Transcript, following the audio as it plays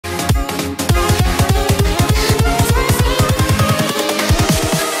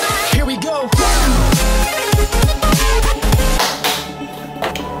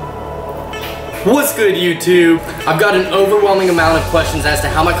good, YouTube? I've got an overwhelming amount of questions as to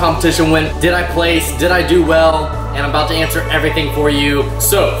how my competition went. Did I place? Did I do well? And I'm about to answer everything for you.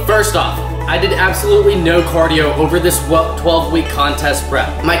 So, first off, I did absolutely no cardio over this 12-week contest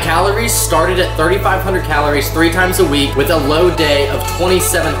prep. My calories started at 3,500 calories 3 times a week with a low day of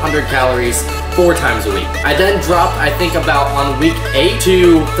 2,700 calories 4 times a week. I then dropped, I think about on week 8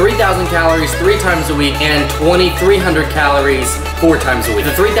 to 3,000 calories 3 times a week and 2,300 calories 4 times a week.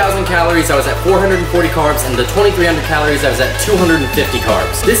 The 3,000 calories I was at 440 carbs, and the 2,300 calories I was at 250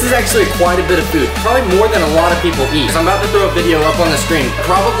 carbs. This is actually quite a bit of food, probably more than a lot of people eat. So I'm about to throw a video up on the screen.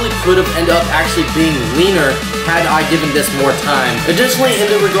 Probably could have ended up actually being leaner had I given this more time. Additionally, in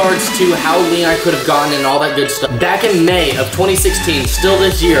regards to how lean I could have gotten and all that good stuff, back in May of 2016, still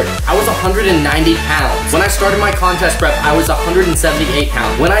this year, I was 190 pounds. When I started my contest prep, I was 178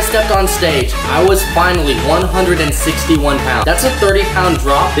 pounds. When I stepped on stage, I was finally 161 pounds. That's a 30-pound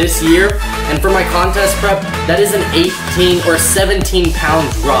drop this year, and for my contest prep, that is an 18 or 17-pound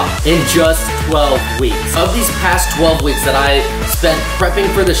drop in just 12 weeks. Of these past 12 weeks that I spent prepping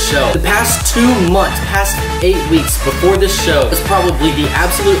for the show, the past 2 months, past 8 weeks before this show was probably the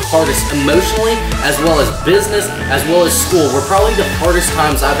absolute hardest emotionally, as well as business, as well as school, were probably the hardest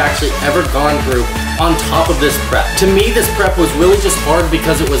times I've actually ever gone through on top of this prep. To me, this prep was really just hard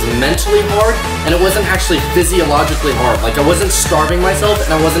because it was mentally hard and it wasn't actually physiologically hard. Like, I wasn't starving myself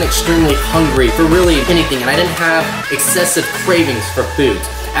and I wasn't extremely hungry for really anything, and I didn't have excessive cravings for food.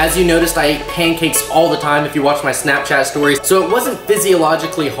 As you noticed, I ate pancakes all the time if you watch my Snapchat stories. So it wasn't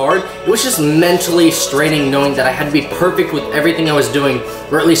physiologically hard, it was just mentally straining knowing that I had to be perfect with everything I was doing,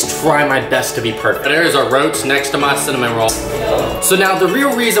 or at least try my best to be perfect. There's a roach next to my cinnamon roll. So now the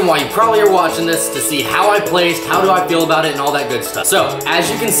real reason why you probably are watching this is to see how I placed, how do I feel about it, and all that good stuff. So, as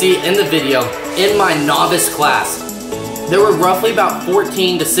you can see in the video, in my novice class, there were roughly about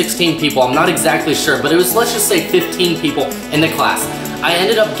 14 to 16 people, I'm not exactly sure, but it was, let's just say 15 people in the class. I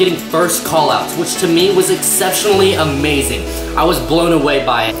ended up getting first call-outs, which to me was exceptionally amazing. I was blown away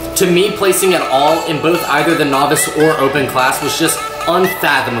by it. To me, placing at all in both either the novice or open class was just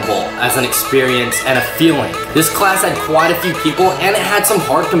unfathomable as an experience and a feeling. This class had quite a few people, and it had some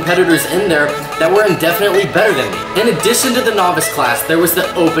hard competitors in there that were indefinitely better than me. In addition to the novice class, there was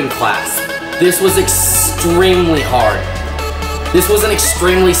the open class. This was extremely hard. This was an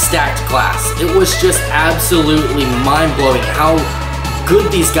extremely stacked class. It was just absolutely mind-blowing how good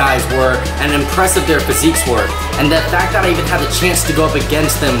these guys were and impressive their physiques were. And the fact that I even had the chance to go up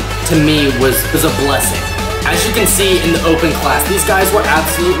against them, to me, was a blessing. As you can see in the open class, these guys were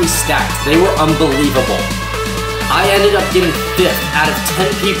absolutely stacked. They were unbelievable. I ended up getting 5th out of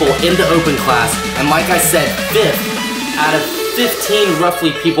 10 people in the open class, and like I said, 5th out of 15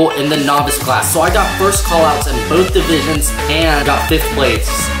 roughly people in the novice class. So I got first call-outs in both divisions and got 5th place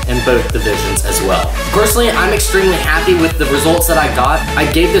in both divisions as well. Personally, I'm extremely happy with the results that I got. I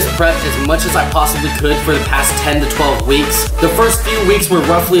gave this prep as much as I possibly could for the past 10 to 12 weeks. The first few weeks were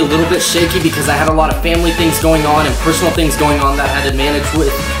roughly a little bit shaky because I had a lot of family things going on and personal things going on that I had to manage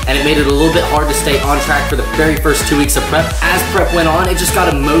with, and it made it a little bit hard to stay on track for the very first 2 weeks of prep. As prep went on, it just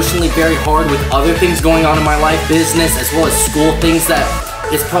got emotionally very hard with other things going on in my life, business as well as school things, that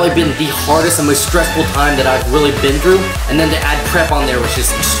it's probably been the hardest and most stressful time that I've really been through, and then to add prep on there was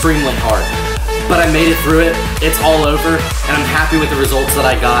just extremely hard. But I made it through it, it's all over, and I'm happy with the results that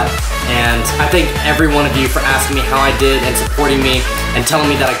I got, and I thank every one of you for asking me how I did and supporting me and telling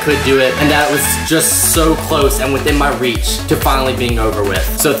me that I could do it, and that it was just so close and within my reach to finally being over with.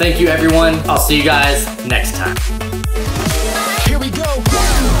 So thank you everyone, I'll see you guys next time.